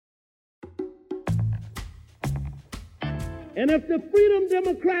And if the Freedom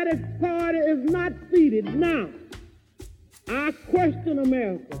Democratic Party is not seated now, I question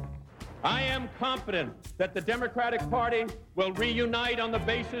America. I am confident that the Democratic Party will reunite on the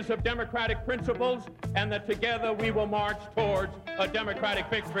basis of democratic principles and that together we will march towards a democratic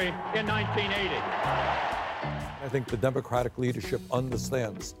victory in 1980. I think the Democratic leadership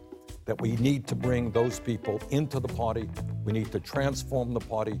understands that we need to bring those people into the party. We need to transform the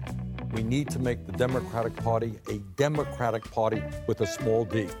party. We need to make the Democratic Party a Democratic Party with a small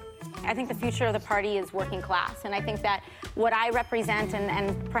d. I think the future of the party is working class, and I think that what I represent,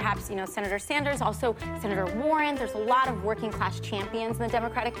 and perhaps, Senator Sanders, also Senator Warren, there's a lot of working class champions in the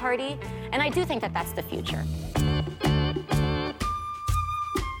Democratic Party, and I do think that that's the future.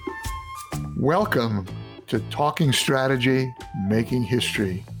 Welcome to Talking Strategy, Making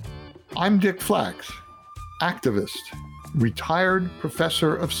History. I'm Dick Flax, activist, retired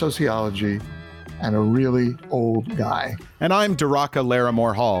professor of sociology, and a really old guy. And I'm Daraka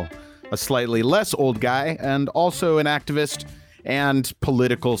Larimore Hall, a slightly less old guy and also an activist and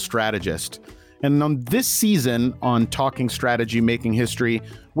political strategist. And on this season on Talking Strategy, Making History,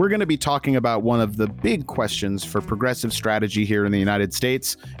 we're going to be talking about one of the big questions for progressive strategy here in the United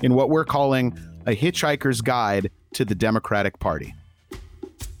States in what we're calling a hitchhiker's guide to the Democratic Party.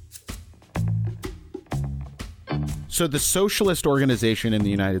 So the socialist organization in the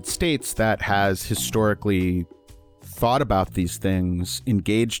United States that has historically thought about these things,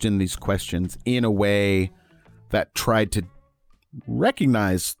 engaged in these questions in a way that tried to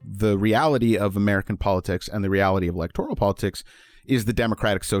recognize the reality of American politics and the reality of electoral politics is the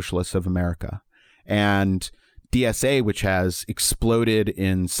Democratic Socialists of America. And DSA, which has exploded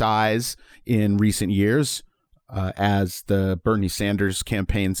in size in recent years as the Bernie Sanders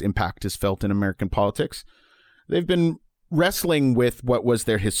campaign's impact is felt in American politics, they've been wrestling with what was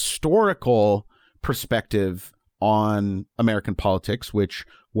their historical perspective on American politics, which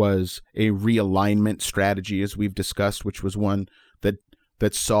was a realignment strategy, as we've discussed, which was one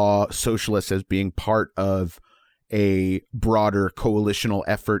that saw socialists as being part of a broader coalitional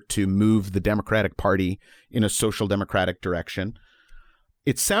effort to move the Democratic Party in a social democratic direction.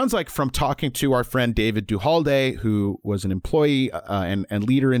 It sounds like from talking to our friend David Duhalde, who was an employee and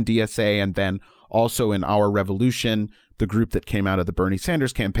leader in DSA, and then also in Our Revolution, the group that came out of the Bernie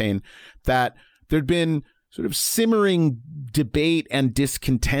Sanders campaign, that there'd been sort of simmering debate and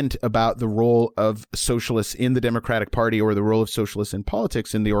discontent about the role of socialists in the Democratic Party or the role of socialists in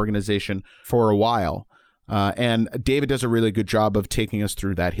politics in the organization for a while. And David does a really good job of taking us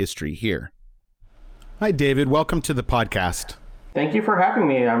through that history here. Hi, David. Welcome to the podcast. Thank you for having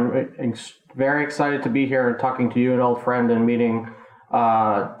me. I'm very excited to be here and talking to you, an old friend, and meeting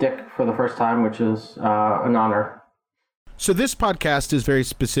Dick for the first time, which is an honor. So this podcast is very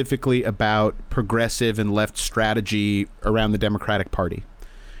specifically about progressive and left strategy around the Democratic Party.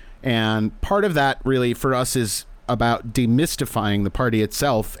 And part of that really for us is about demystifying the party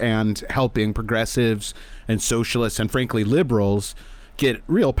itself and helping progressives and socialists and frankly liberals get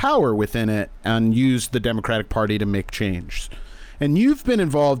real power within it and use the Democratic Party to make change. And you've been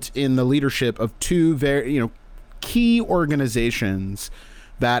involved in the leadership of two very, key organizations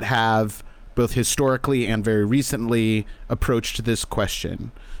that have both historically and very recently approached this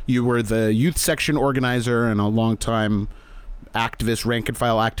question. You were the youth section organizer and a longtime activist, rank and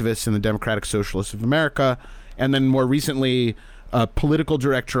file activist in the Democratic Socialists of America, and then more recently, a political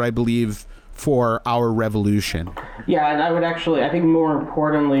director, I believe, for Our Revolution. Yeah, and I think more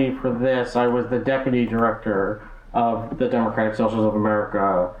importantly for this, I was the deputy director of the Democratic Socialists of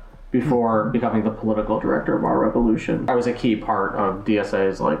America before becoming the political director of Our Revolution. I was a key part of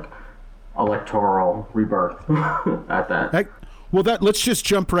DSA's electoral rebirth at that. Let's just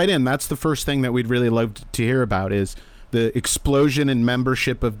jump right in. That's the first thing that we'd really love to hear about is the explosion in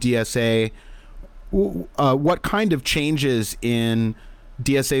membership of DSA. What kind of changes in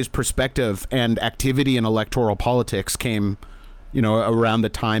DSA's perspective and activity in electoral politics came, around the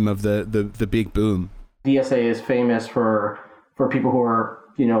time of the big boom? DSA is famous for people who are,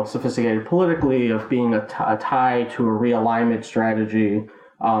 sophisticated politically, of being a tie to a realignment strategy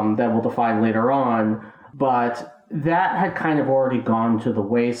that we'll define later on. But that had kind of already gone to the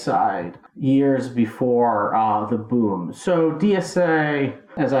wayside years before the boom. So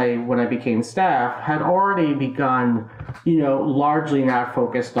DSA, when I became staff, had already begun, largely not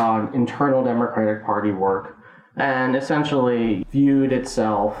focused on internal Democratic Party work, and essentially viewed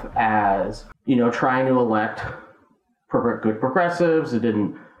itself as, trying to elect good progressives. It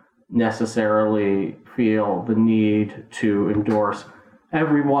didn't necessarily feel the need to endorse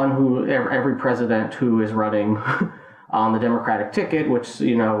every president who is running on the Democratic ticket, which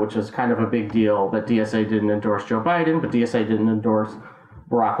is kind of a big deal that DSA didn't endorse Joe Biden, but DSA didn't endorse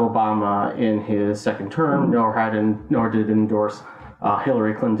Barack Obama in his second term, nor did it endorse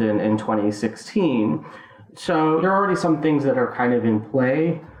Hillary Clinton in 2016. So there are already some things that are kind of in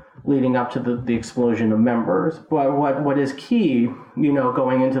play leading up to the explosion of members. But what is key,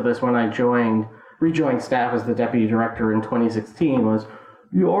 going into this when I rejoined staff as the deputy director in 2016 was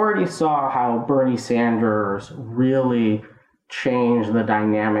you already saw how Bernie Sanders really changed the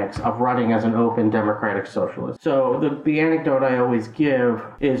dynamics of running as an open democratic socialist. So the anecdote I always give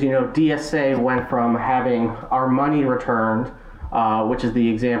is, DSA went from having our money returned, which is the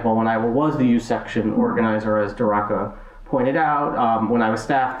example when I was the youth section organizer, as Daraka pointed out. When I was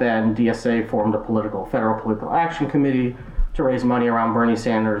staff then, DSA formed a federal political action committee to raise money around Bernie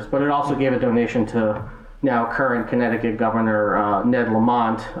Sanders, but it also gave a donation to now current Connecticut Governor Ned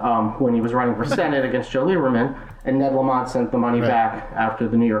Lamont when he was running for Senate against Joe Lieberman, and Ned Lamont sent the money back after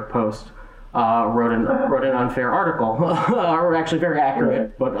the New York Post wrote an unfair article, or actually very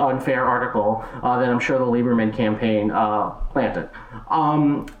accurate but unfair article that I'm sure the Lieberman campaign planted.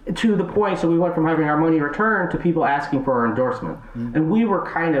 To the point, so we went from having our money returned to people asking for our endorsement, and we were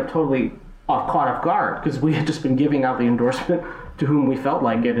kind of totally caught off guard because we had just been giving out the endorsement to whom we felt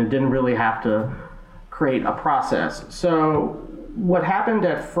like it and didn't really have to create a process. So what happened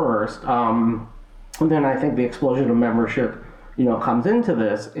at first, and then I think the explosion of membership, comes into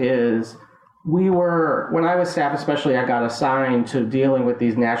this, is when I was staff especially, I got assigned to dealing with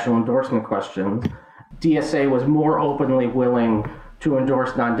these national endorsement questions. DSA was more openly willing to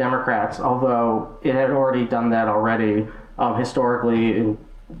endorse non-Democrats, although it had already done that already historically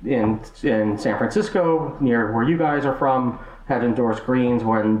in San Francisco, near where you guys are from, had endorsed Greens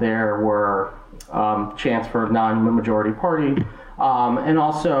when there were chance for non-majority party, and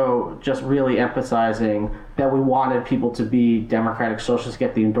also just really emphasizing that we wanted people to be Democratic Socialists,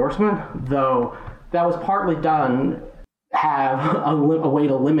 get the endorsement, though that was partly done have a way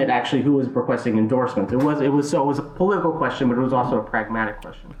to limit actually who was requesting endorsements. It was a political question, but it was also a pragmatic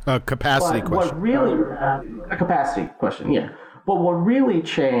question. A capacity question. A capacity question, yeah. But what really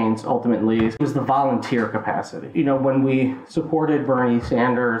changed ultimately was the volunteer capacity. When we supported Bernie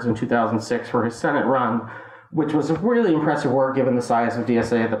Sanders in 2006 for his Senate run, which was a really impressive work given the size of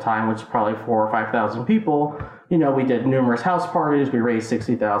DSA at the time, which was probably 4,000 or 5,000 people. We did numerous house parties. We raised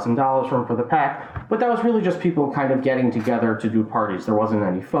 $60,000 for the PAC. But that was really just people kind of getting together to do parties. There wasn't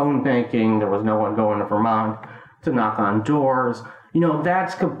any phone banking. There was no one going to Vermont to knock on doors.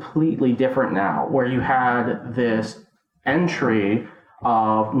 That's completely different now, where you had this entry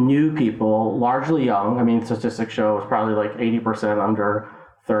of new people, largely young. I mean, statistics show it's probably like 80% under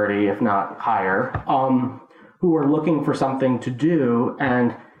 30, if not higher, who were looking for something to do.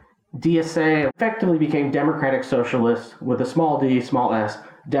 And DSA effectively became Democratic Socialists with a small d, small s,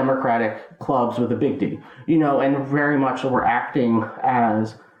 Democratic clubs with a big D, and very much were acting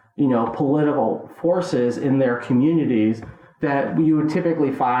as, political forces in their communities that you would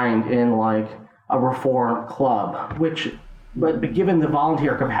typically find in like a reform club, but given the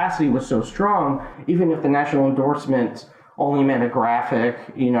volunteer capacity was so strong, even if the national endorsement only meant a graphic,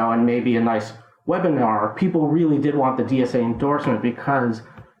 and maybe a nice webinar, people really did want the DSA endorsement because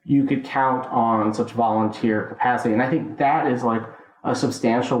you could count on such volunteer capacity. And I think that is like a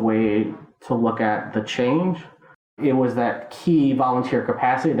substantial way to look at the change. It was that key volunteer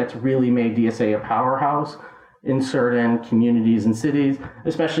capacity that's really made DSA a powerhouse in certain communities and cities,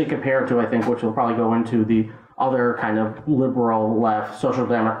 especially compared to, I think, which we'll probably go into, the other kind of liberal left, social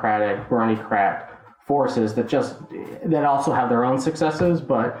democratic, Bernie-crat forces that also have their own successes.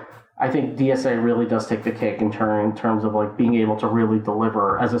 But I think DSA really does take the cake in terms of like being able to really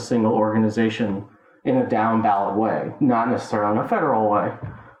deliver as a single organization in a down ballot way, not necessarily in a federal way,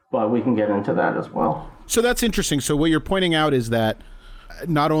 but we can get into that as well. So that's interesting. So what you're pointing out is that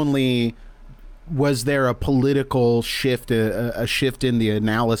not only was there a political shift, a shift in the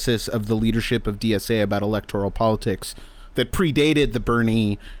analysis of the leadership of DSA about electoral politics that predated the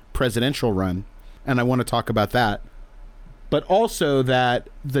Bernie presidential run, and I want to talk about that, but also that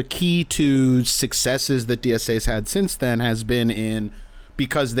the key to successes that DSA's had since then has been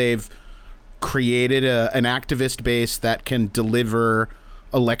because they've created an activist base that can deliver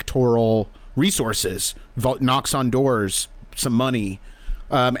electoral resources, knocks on doors, some money,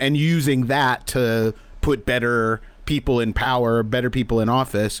 and using that to put better people in power, better people in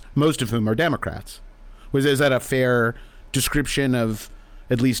office, most of whom are Democrats. Is that a fair description of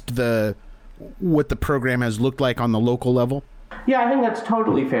at least what the program has looked like on the local level? Yeah, I think that's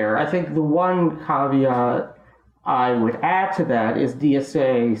totally fair. I think the one caveat I would add to that is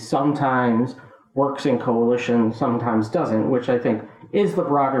DSA sometimes works in coalition, sometimes doesn't, which I think is the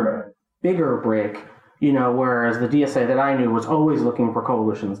broader, bigger break, whereas the DSA that I knew was always looking for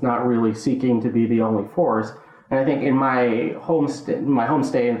coalitions, not really seeking to be the only force. And I think in my home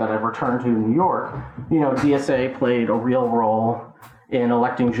state that I've returned to, New York, DSA played a real role in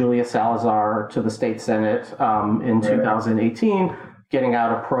electing Julia Salazar to the state Senate in 2018, getting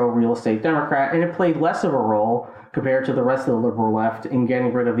out a pro-real estate Democrat, and it played less of a role compared to the rest of the liberal left in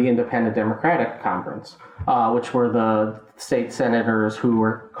getting rid of the Independent Democratic Conference, which were the state senators who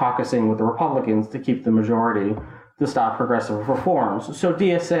were caucusing with the Republicans to keep the majority to stop progressive reforms. So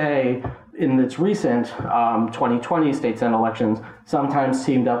DSA, in its recent 2020 state Senate elections, sometimes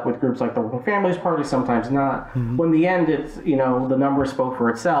teamed up with groups like the Working Families Party, sometimes not. Mm-hmm. When in the end, it's, the numbers spoke for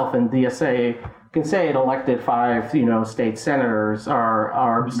itself, and DSA can say it elected 5, state senators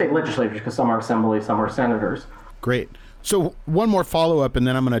or state legislators, because some are assemblies, some are senators. Great. So one more follow-up, and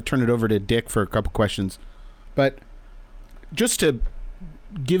then I'm going to turn it over to Dick for a couple questions. But just to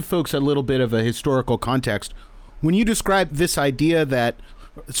give folks a little bit of a historical context, when you describe this idea that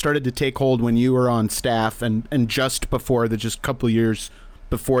started to take hold when you were on staff and just before just a couple of years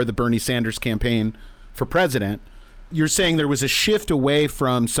before the Bernie Sanders campaign for president, you're saying there was a shift away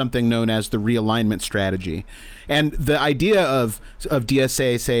from something known as the realignment strategy. And the idea of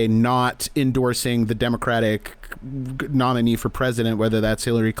DSA, say, not endorsing the Democratic nominee for president, whether that's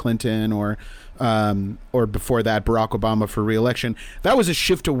Hillary Clinton or before that, Barack Obama for re-election, that was a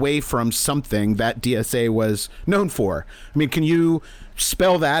shift away from something that DSA was known for. I mean, can you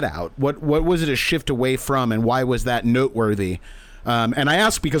spell that out? What was it a shift away from, and why was that noteworthy? And I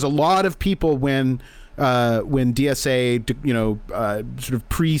ask because a lot of people, when DSA, sort of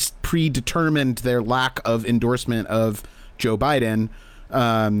predetermined their lack of endorsement of Joe Biden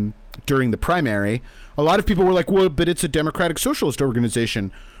during the primary, a lot of people were like, well, but it's a Democratic Socialist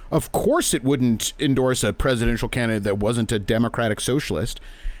organization. Of course it wouldn't endorse a presidential candidate that wasn't a Democratic Socialist.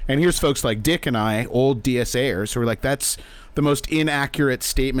 And here's folks like Dick and I, old DSAers, who are like, that's the most inaccurate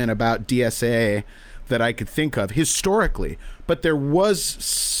statement about DSA that I could think of historically. But there was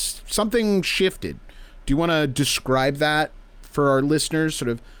something shifted. Do you want to describe that for our listeners, sort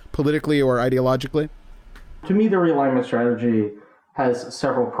of politically or ideologically? To me, the realignment strategy has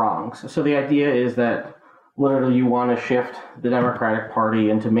several prongs. So the idea is that literally you want to shift the Democratic Party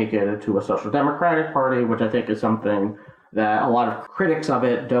and to make it into a social democratic party, which I think is something that a lot of critics of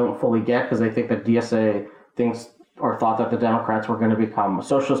it don't fully get, because they think that DSA thinks or thought that the Democrats were going to become a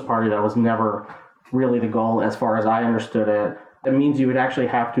socialist party. That was never really the goal, as far as I understood it. It means you would actually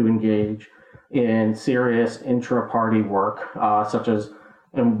have to engage in serious intra-party work, such as,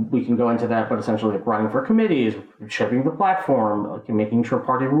 and we can go into that, but essentially like running for committees, shaping the platform, like making sure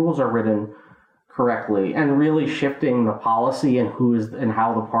party rules are written correctly, and really shifting the policy and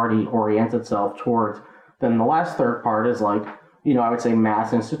how the party orients itself towards. Then the last third part is like, I would say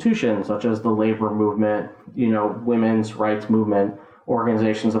mass institutions such as the labor movement, women's rights movement,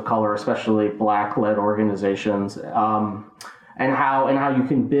 organizations of color, especially Black-led organizations, and how you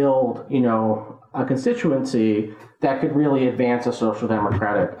can build, a constituency that could really advance a social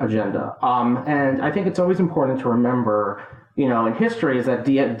democratic agenda. And I think it's always important to remember, in history, is that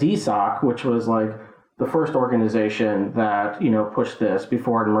DSOC, which was like the first organization that, pushed this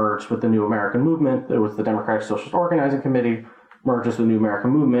before it merged with the New American Movement. It was the Democratic Socialist Organizing Committee, merges with the New American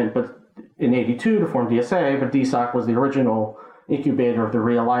Movement, but in '82 to form DSA, but DSOC was the original incubator of the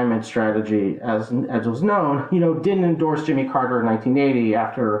realignment strategy, as was known, didn't endorse Jimmy Carter in 1980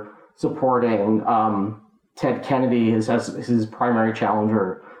 after supporting Ted Kennedy as his primary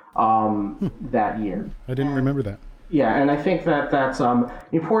challenger that year. I didn't remember that. Yeah, and I think that that's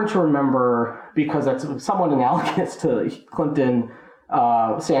important to remember, because that's somewhat analogous to Clinton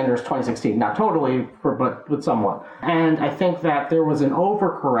Sanders 2016. Not totally, but somewhat. And I think that there was an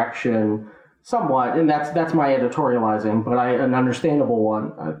overcorrection somewhat, and that's my editorializing, but an understandable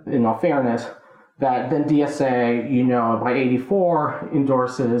one, in all fairness, that then DSA, by 84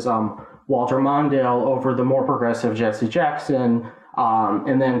 endorses Walter Mondale over the more progressive Jesse Jackson,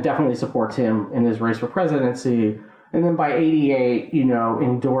 and then definitely supports him in his race for presidency. And then by 88,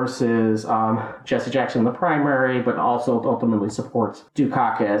 endorses Jesse Jackson in the primary, but also ultimately supports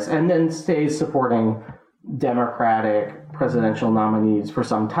Dukakis, and then stays supporting Democratic presidential nominees for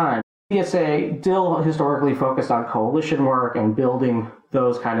some time. DSA still historically focused on coalition work and building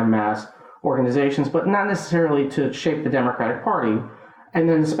those kind of mass organizations, but not necessarily to shape the Democratic Party. And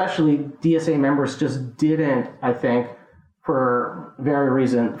then especially DSA members just didn't, I think, for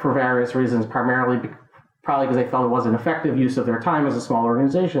various reasons, primarily probably because they felt it wasn't effective use of their time as a small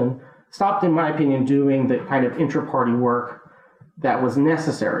organization, stopped, in my opinion, doing the kind of intra-party work that was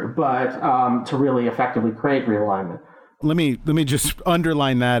necessary, but to really effectively create realignment. Let me just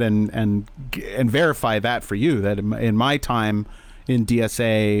underline that and verify that for you, that in my time in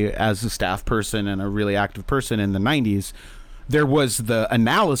DSA as a staff person and a really active person in the 90s, there was the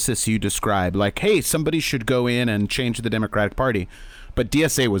analysis you described, like, hey, somebody should go in and change the Democratic Party. But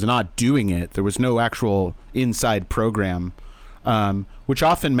DSA was not doing it. There was no actual inside program, which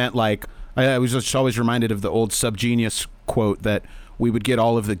often meant, like, I was just always reminded of the old Subgenius quote that we would get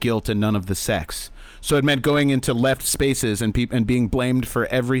all of the guilt and none of the sex. So it meant going into left spaces and being blamed for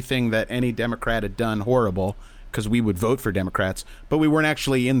everything that any Democrat had done horrible, because we would vote for Democrats, but we weren't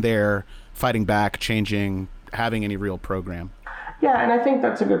actually in there fighting back, changing, having any real program. Yeah, and I think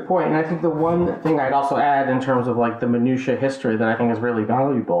that's a good point. And I think the one thing I'd also add in terms of like the minutia history that I think is really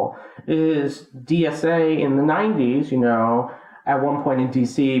valuable is DSA in the 90s, you know, at one point in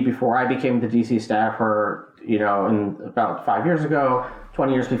DC, before I became the DC staffer, you know, in about 5 years ago,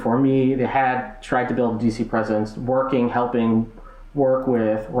 20 years before me, they had tried to build a DC presence, helping work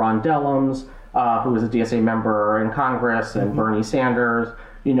with Ron Dellums, who was a DSA member in Congress, and Bernie Sanders,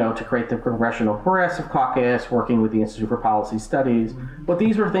 you know, to create the Congressional Progressive Caucus, working with the Institute for Policy Studies. But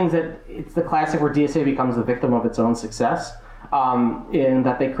these were things that, it's the classic where DSA becomes the victim of its own success, in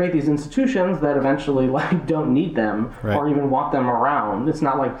that they create these institutions that eventually like don't need them or even want them around. It's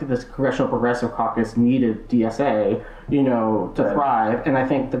not like this Congressional Progressive Caucus needed DSA, you know, to thrive. And I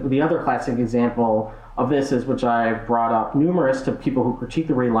think the other classic example of this is, which I brought up numerous to people who critique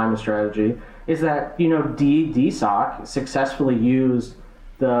the realignment strategy, is that, you know, DSOC successfully used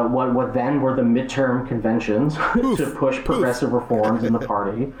what then were the midterm conventions to push progressive reforms in the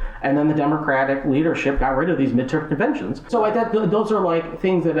party, and then the Democratic leadership got rid of these midterm conventions. So I think those are like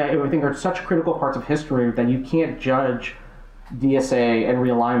things that I think are such critical parts of history that you can't judge DSA and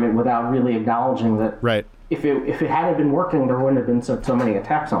realignment without really acknowledging that. Right. If it hadn't been working, there wouldn't have been so many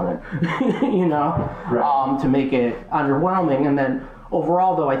attacks on it, you know, to make it underwhelming. And then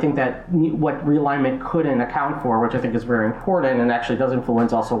overall, though, I think that what realignment couldn't account for, which I think is very important and actually does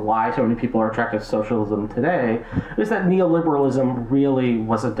influence also why so many people are attracted to socialism today, is that neoliberalism really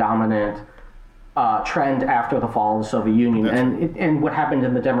was a dominant trend after the fall of the Soviet Union. And what happened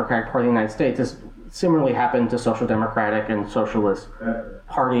in the Democratic Party of the United States is similarly happened to social democratic and socialist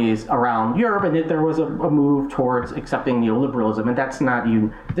parties around Europe, and there was a move towards accepting neoliberalism, and that's not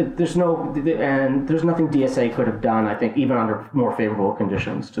there's nothing DSA could have done, I think, even under more favorable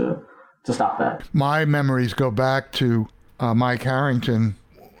conditions to stop that. My memories go back to Mike Harrington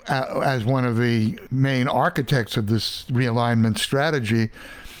as one of the main architects of this realignment strategy.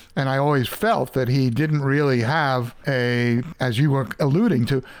 And I always felt that he didn't really have as you were alluding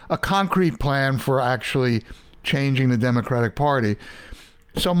to, a concrete plan for actually changing the Democratic Party.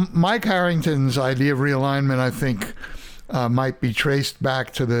 So Mike Harrington's idea of realignment, I think, might be traced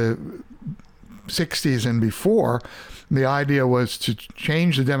back to the 60s and before. The idea was to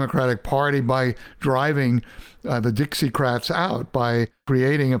change the Democratic Party by driving the Dixiecrats out, by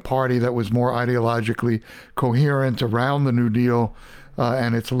creating a party that was more ideologically coherent around the New Deal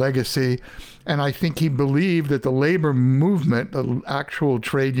and its legacy. And I think he believed that the labor movement, the actual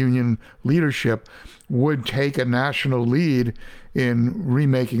trade union leadership, would take a national lead in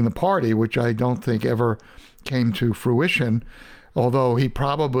remaking the party, which I don't think ever came to fruition, although he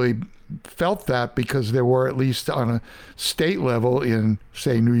probably felt that because there were, at least on a state level in,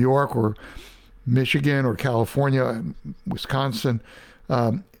 say, New York or Michigan or California, Wisconsin,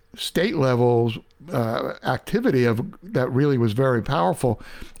 state levels activity that really was very powerful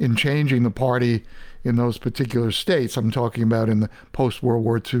in changing the party in those particular states. I'm talking about in the post-World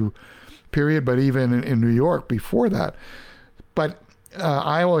War II period, but even in New York before that. But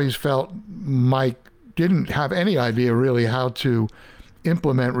I always felt Mike didn't have any idea really how to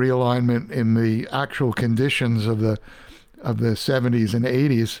implement realignment in the actual conditions of the 70s and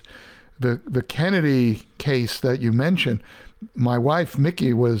 80s. The Kennedy case that you mentioned, my wife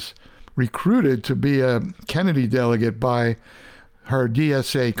Mickey was recruited to be a Kennedy delegate by her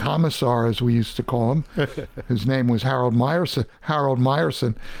DSA commissar, as we used to call him. His name was Harold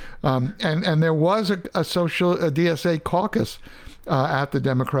Meyerson. And there was a DSA caucus at the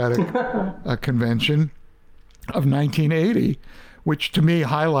Democratic Convention of 1980, which to me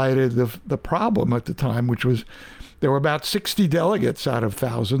highlighted the problem at the time, which was there were about 60 delegates out of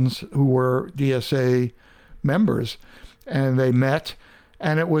thousands who were DSA members, and they met.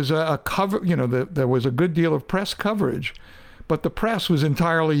 And it was a cover, there was a good deal of press coverage, but the press was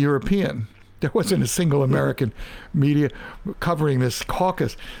entirely European. There wasn't a single American media covering this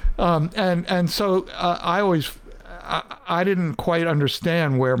caucus. And so I didn't quite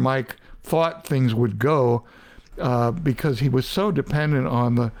understand where Mike thought things would go because he was so dependent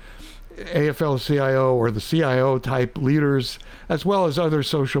on the AFL-CIO or the CIO type leaders, as well as other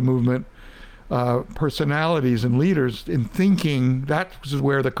social movement personalities and leaders, in thinking that was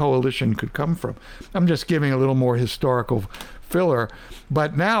where the coalition could come from. I'm just giving a little more historical filler,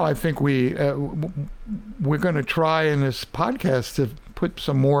 but now I think we're going to try in this podcast to put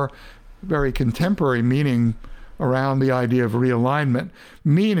some more very contemporary meaning around the idea of realignment,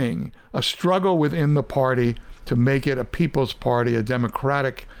 meaning a struggle within the party to make it a people's party, a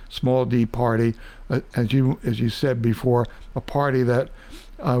democratic small d party, as you said before, a party that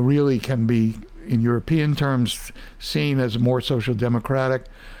really can be, in European terms, seen as more social democratic.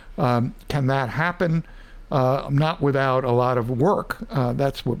 Can that happen? Not without a lot of work.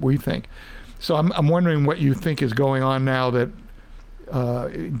 That's what we think. So I'm wondering what you think is going on now that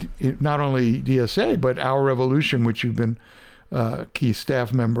not only DSA, but Our Revolution, which you've been a key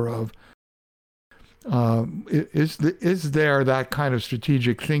staff member of, is there that kind of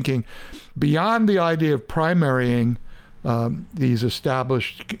strategic thinking beyond the idea of primarying these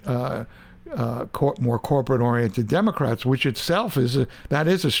established more corporate-oriented Democrats, which itself is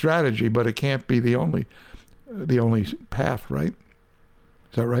a strategy, but it can't be the only path, right?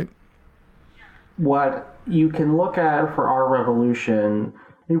 Is that right? What you can look at for Our Revolution,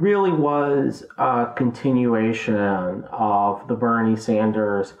 it really was a continuation of the Bernie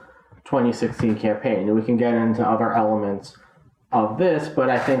Sanders 2016 campaign. And we can get into other elements of this, but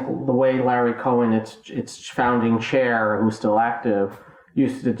I think the way Larry Cohen, its founding chair, who's still active,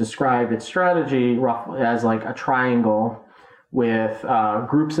 used to describe its strategy roughly as like a triangle with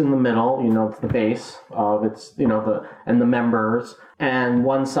groups in the middle, it's the base of its, and the members. And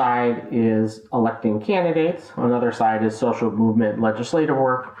one side is electing candidates. Another side is social movement legislative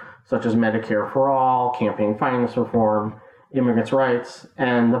work, such as Medicare for All, campaign finance reform, immigrants' rights.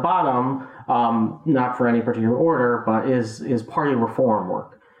 And the bottom, not for any particular order, but is party reform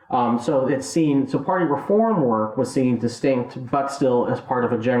work. So party reform work was seen distinct, but still as part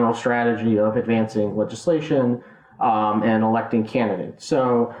of a general strategy of advancing legislation and electing candidates.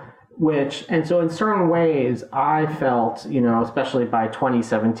 So in certain ways, I felt, especially by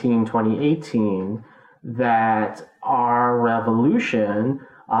 2017, 2018, that Our Revolution,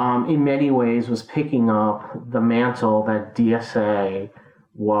 in many ways, was picking up the mantle that DSA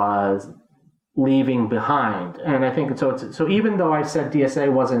was leaving behind. And I think so even though I said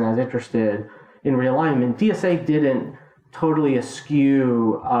DSA wasn't as interested in realignment, DSA didn't totally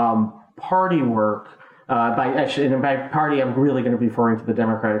eschew party work. By party, I'm really going to be referring to the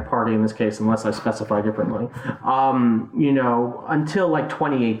Democratic Party in this case, unless I specify differently, until like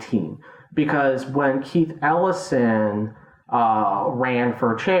 2018. Because when Keith Ellison ran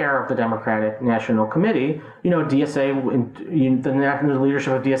for chair of the Democratic National Committee, DSA, the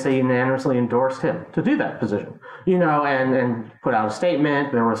leadership of DSA unanimously endorsed him to do that position, and put out a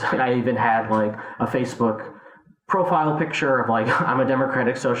statement. I even had like a Facebook profile picture of like, I'm a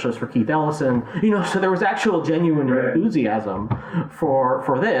Democratic Socialist for Keith Ellison, so there was actual genuine enthusiasm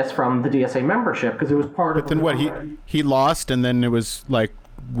for this from the DSA membership, because it was part of. But then what, he lost, and then it was like,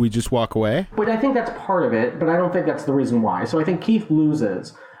 we just walk away? But I think that's part of it, but I don't think that's the reason why. So I think Keith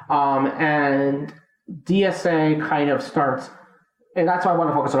loses, and DSA kind of starts, and that's why I want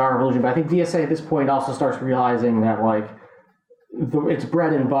to focus on Our Revolution, but I think DSA at this point also starts realizing that like, its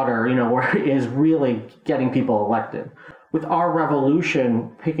bread and butter, is really getting people elected. With Our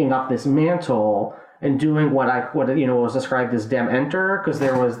Revolution picking up this mantle and doing what was described as Dem Enter, because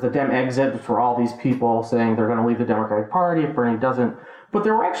there was the Dem Exit for all these people saying they're going to leave the Democratic Party if Bernie doesn't. But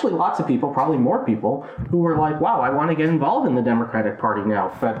there were actually lots of people, probably more people, who were like, wow, I want to get involved in the Democratic Party now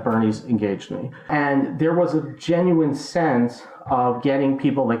that Bernie's engaged me. And there was a genuine sense of getting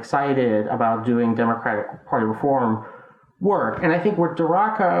people excited about doing Democratic Party reform work. And I think with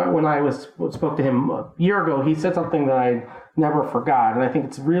DeRocca, when I spoke to him a year ago, he said something that I never forgot. And I think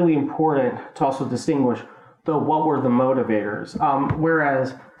it's really important to also distinguish what were the motivators.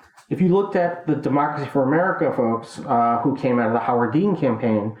 Whereas if you looked at the Democracy for America folks who came out of the Howard Dean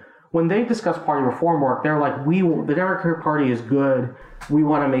campaign, when they discussed party reform work, they're like, the Democratic Party is good, we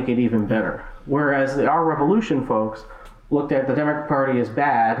want to make it even better. Whereas the Our Revolution folks looked at the Democratic Party as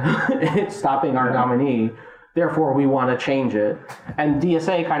bad, it's stopping our nominee, therefore we want to change it. And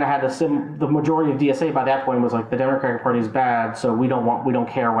DSA kind of had the majority of DSA by that point was like, the Democratic Party is bad, so we don't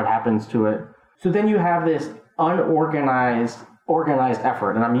care what happens to it. So then you have this organized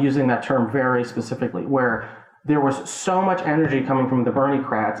effort, and I'm using that term very specifically, where there was so much energy coming from the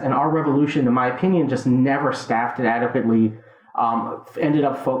Bernie-crats, and Our Revolution, in my opinion, just never staffed it adequately. Ended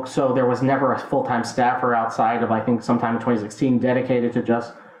up folks, so there was never a full-time staffer outside of, I think, sometime in 2016 dedicated to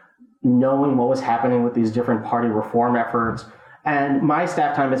just knowing what was happening with these different party reform efforts. And my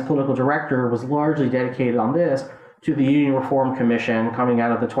staff time as political director was largely dedicated on this to the Union Reform Commission coming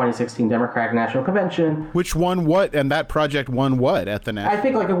out of the 2016 Democratic National Convention. Which won what? And that project won what at the National? I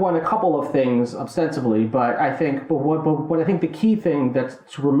think it won a couple of things ostensibly, but I think what I think the key thing that's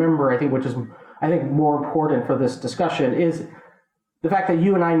to remember, I think, which is more important for this discussion, is the fact that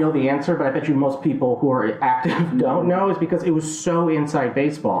you and I know the answer, but I bet you most people who are active don't know, is because it was so inside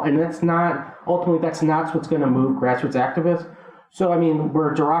baseball. And that's not what's going to move grassroots activists. So, I mean,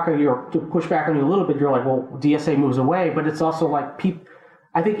 where Daraka, to push back on you a little bit, you're like, well, DSA moves away, but it's also like,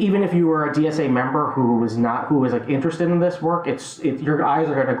 I think even if you were a DSA member who was like interested in this work, your eyes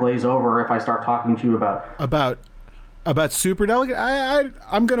are going to glaze over if I start talking to you about superdelegate.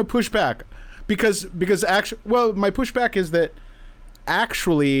 I'm going to push back because actually, well, my pushback is that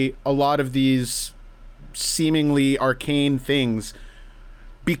actually a lot of these seemingly arcane things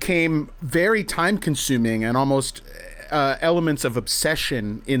became very time consuming and almost elements of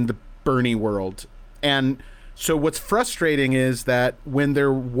obsession in the Bernie world. And so what's frustrating is that when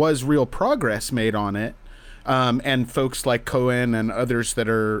there was real progress made on it, and folks like Cohen and others that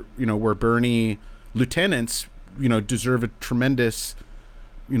are, were Bernie lieutenants, deserve a tremendous,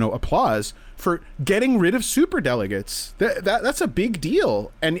 applause for getting rid of superdelegates. That's a big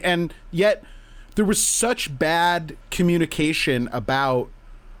deal. And yet there was such bad communication about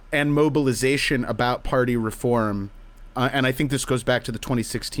and mobilization about party reform. And I think this goes back to the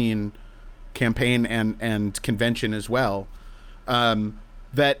 2016 campaign and convention as well.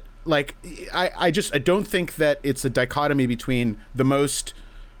 That I don't think that it's a dichotomy between the most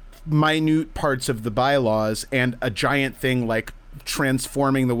minute parts of the bylaws and a giant thing like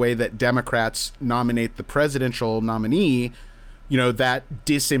transforming the way that Democrats nominate the presidential nominee, that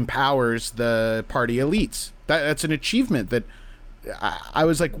disempowers the party elites. That's an achievement that I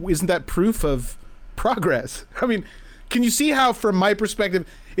was like, isn't that proof of progress? I mean, can you see how, from my perspective,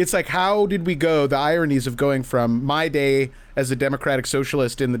 it's like, how did we go, the ironies of going from my day as a Democratic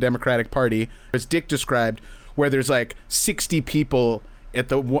Socialist in the Democratic Party, as Dick described, where there's like 60 people at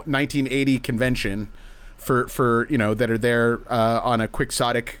the 1980 convention for that are there on a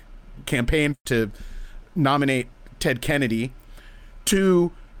quixotic campaign to nominate Ted Kennedy,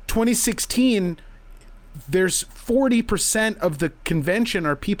 to 2016, there's 40% of the convention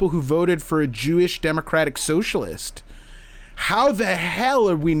are people who voted for a Jewish Democratic Socialist. How the hell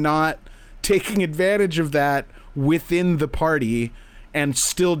are we not taking advantage of that within the party and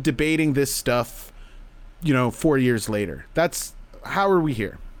still debating this stuff, 4 years later? How are we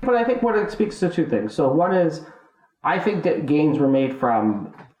here? But I think what it speaks to two things. So one is, I think that gains were made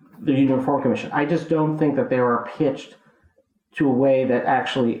from the Union Reform Commission. I just don't think that they were pitched to a way that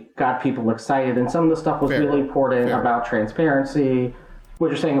actually got people excited. And some of the stuff was really important about transparency. What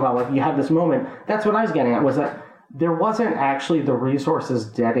you're saying about, like, you have this moment, that's what I was getting at, was that there wasn't actually the resources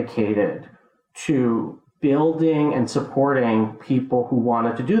dedicated to building and supporting people who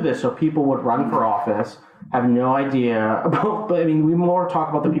wanted to do this. So people would run for office, have no idea about, but I mean, we more talk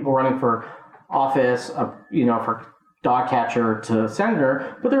about the people running for office, for dog catcher to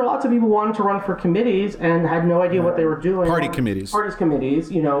senator, but there were lots of people who wanted to run for committees and had no idea what they were doing. Party committees,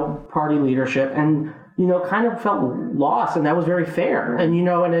 party leadership, and, kind of felt lost, and that was very fair. And,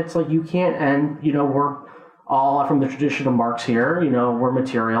 and it's like, you can't, and, we're all from the tradition of Marx here, we're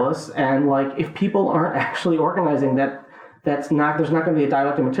materialists. And like, if people aren't actually organizing, there's not going to be a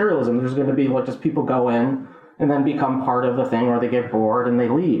dialectic materialism. There's going to be like just people go in and then become part of the thing, or they get bored and they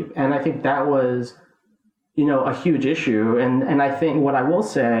leave. And I think that was, a huge issue. And I think what I will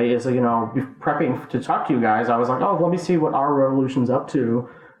say is, prepping to talk to you guys, I was like, oh, let me see what our revolution's up to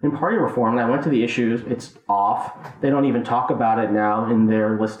in party reform. And I went to the issues. It's off. They don't even talk about it now in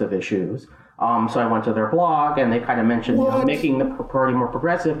their list of issues. So I went to their blog, and they kind of mentioned making the party more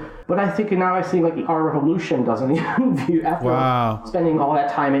progressive. But I think now I see, like, our revolution doesn't even view, after spending all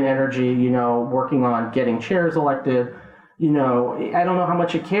that time and energy, working on getting chairs elected, I don't know how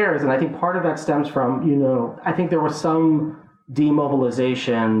much it cares. And I think part of that stems from, I think there was some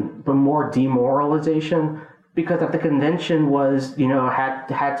demobilization, but more demoralization, because that the convention was,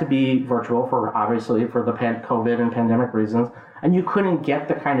 had to be virtual for the COVID and pandemic reasons. And you couldn't get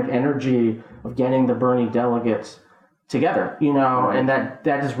the kind of energy of getting the Bernie delegates together, and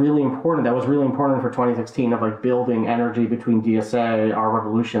that is really important. That was really important for 2016, of like building energy between DSA, our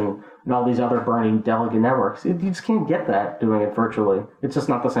revolution, and all these other Bernie delegate networks. You just can't get that doing it virtually. It's just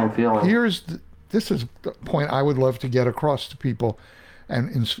not the same feeling. This is the point I would love to get across to people,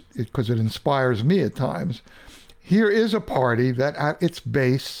 and because it inspires me at times. Here is a party that at its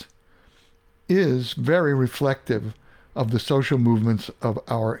base is very reflective of the social movements of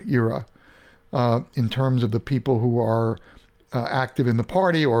our era, in terms of the people who are active in the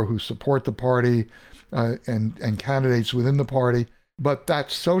party or who support the party, and candidates within the party. But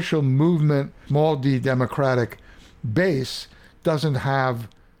that social movement, small d democratic base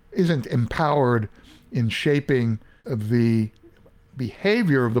isn't empowered in shaping the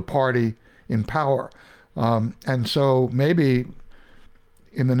behavior of the party in power. And so maybe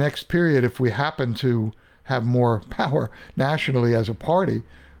in the next period, if we happen to have more power nationally as a party,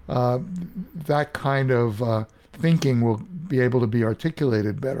 that kind of thinking will be able to be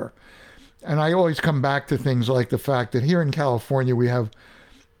articulated better. And I always come back to things like the fact that here in California, we have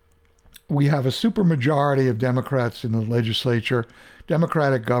a supermajority of Democrats in the legislature,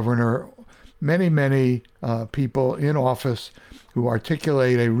 Democratic governor, many people in office who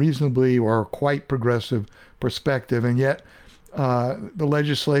articulate a reasonably or quite progressive perspective. And yet the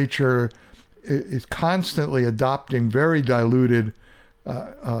legislature is constantly adopting very diluted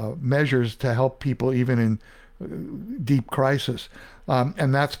measures to help people even in deep crisis.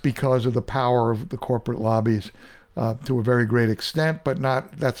 And that's because of the power of the corporate lobbies to a very great extent, but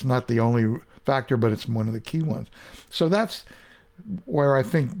that's not the only factor, but it's one of the key ones. So that's where I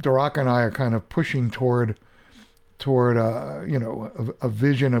think Daraka and I are kind of pushing toward a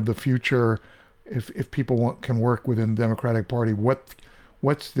vision of the future. If people can work within the Democratic Party,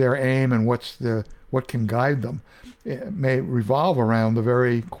 what's their aim and what can guide them? It may revolve around the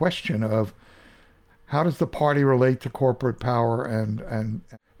very question of how does the party relate to corporate power, and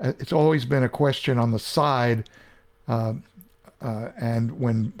it's always been a question on the side. And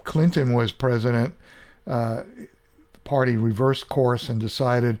when Clinton was president, the party reversed course and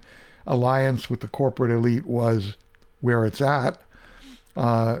decided alliance with the corporate elite was where it's at.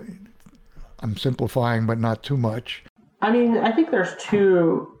 I'm simplifying, but not too much. I mean, I think there's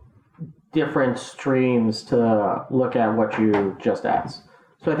two different streams to look at what you just asked.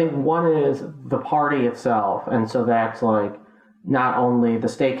 So I think one is the party itself. And so that's like not only the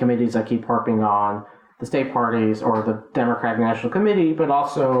state committees I keep harping on, the state parties or the Democratic National Committee, but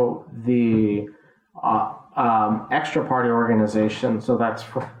also the extra party organization. So that's,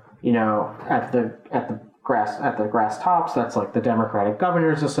 at the grass tops, that's like the Democratic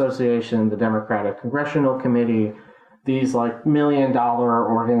Governors Association, the Democratic Congressional Committee, these like $1 million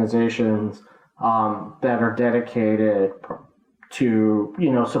organizations that are dedicated to,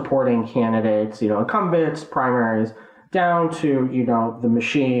 supporting candidates, incumbents, primaries, down to, the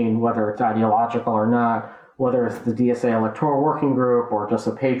machine, whether it's ideological or not, whether it's the DSA Electoral Working Group or just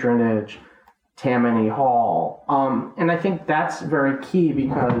a patronage, Tammany Hall. And I think that's very key,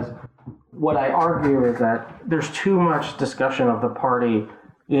 because what I argue is that there's too much discussion of the party,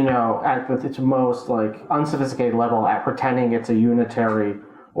 at its most like unsophisticated level, at pretending it's a unitary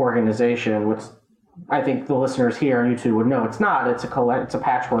organization, which I think the listeners here on YouTube would know it's not. It's a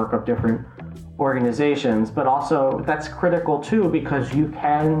patchwork of different organizations, but also that's critical too, because you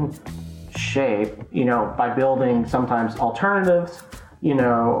can shape, by building sometimes alternatives,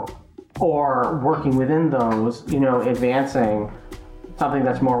 or working within those, advancing something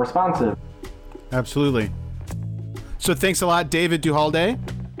that's more responsive. Absolutely. So thanks a lot, David Duhalde.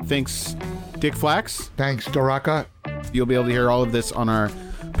 Thanks, Dick Flax. Thanks, Daraka. You'll be able to hear all of this on our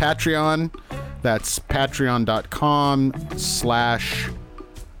Patreon. That's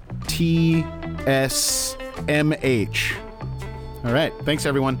patreon.com/TSMH. All right. Thanks,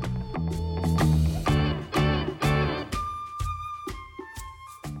 everyone.